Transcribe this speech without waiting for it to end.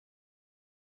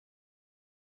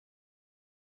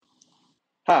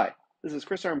Hi, this is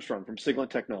Chris Armstrong from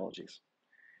SIGLENT Technologies.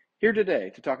 Here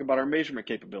today to talk about our measurement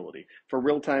capability for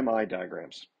real-time eye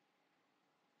diagrams.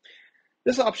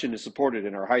 This option is supported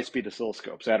in our high-speed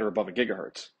oscilloscopes at or above a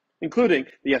gigahertz, including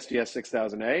the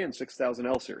SDS6000A and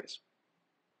 6000L series.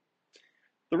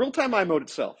 The real-time eye mode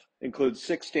itself includes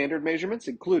 6 standard measurements,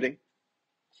 including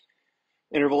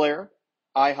interval error,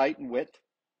 eye height and width,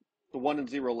 the 1 and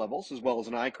 0 levels, as well as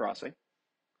an eye crossing.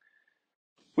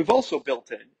 We've also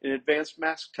built in an advanced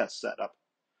mask test setup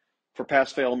for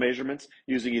pass-fail measurements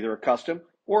using either a custom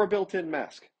or a built-in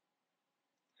mask.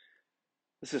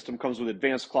 The system comes with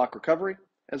advanced clock recovery,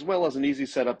 as well as an easy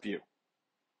setup view.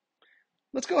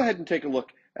 Let's go ahead and take a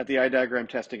look at the eye diagram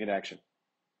testing in action.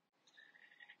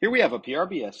 Here we have a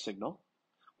PRBS signal.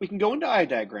 We can go into eye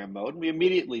diagram mode, and we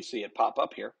immediately see it pop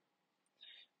up here.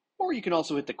 Or you can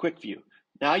also hit the quick view.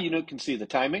 Now you can see the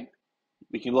timing.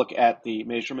 We can look at the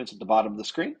measurements at the bottom of the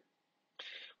screen.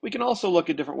 We can also look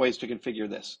at different ways to configure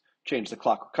this. Change the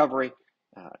clock recovery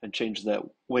and change the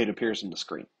way it appears on the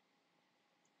screen.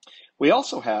 We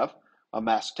also have a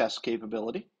mask test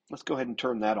capability. Let's go ahead and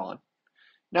turn that on.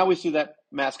 Now we see that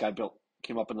mask I built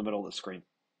came up in the middle of the screen.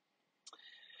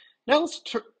 Now let's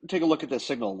take a look at this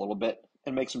signal a little bit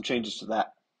and make some changes to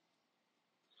that.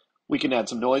 We can add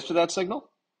some noise to that signal.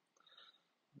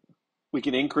 We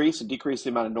can increase and decrease the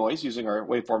amount of noise using our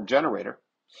waveform generator.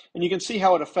 And you can see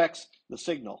how it affects the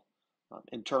signal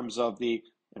in terms of the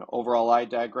overall eye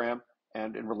diagram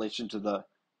and in relation to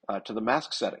the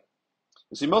mask setting.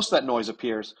 You see, most of that noise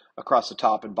appears across the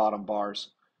top and bottom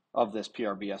bars of this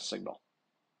PRBS signal.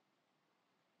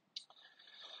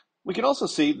 We can also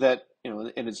see that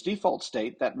in its default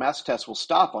state, that mask test will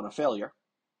stop on a failure.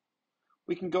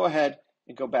 We can go ahead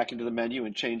and go back into the menu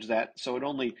and change that so it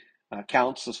only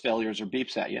counts as failures or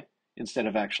beeps at you instead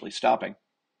of actually stopping.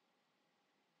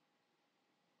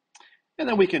 And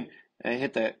then we can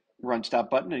hit the run stop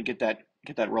button and get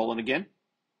that rolling again.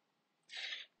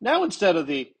 Now instead of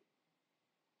the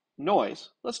noise,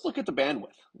 let's look at the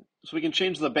bandwidth. So we can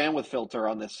change the bandwidth filter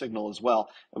on this signal as well.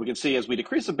 And we can see as we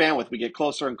decrease the bandwidth, we get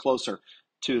closer and closer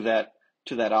to that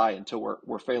eye until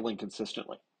we're failing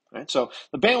consistently. Right? So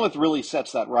the bandwidth really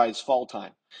sets that rise fall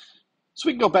time. So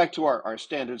we can go back to our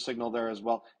standard signal there as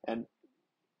well. And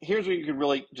here's where you can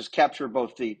really just capture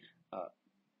both the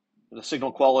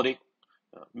signal quality,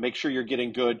 make sure you're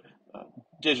getting good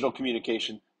digital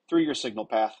communication through your signal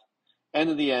path, and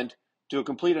in the end, do a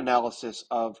complete analysis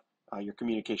of your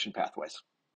communication pathways.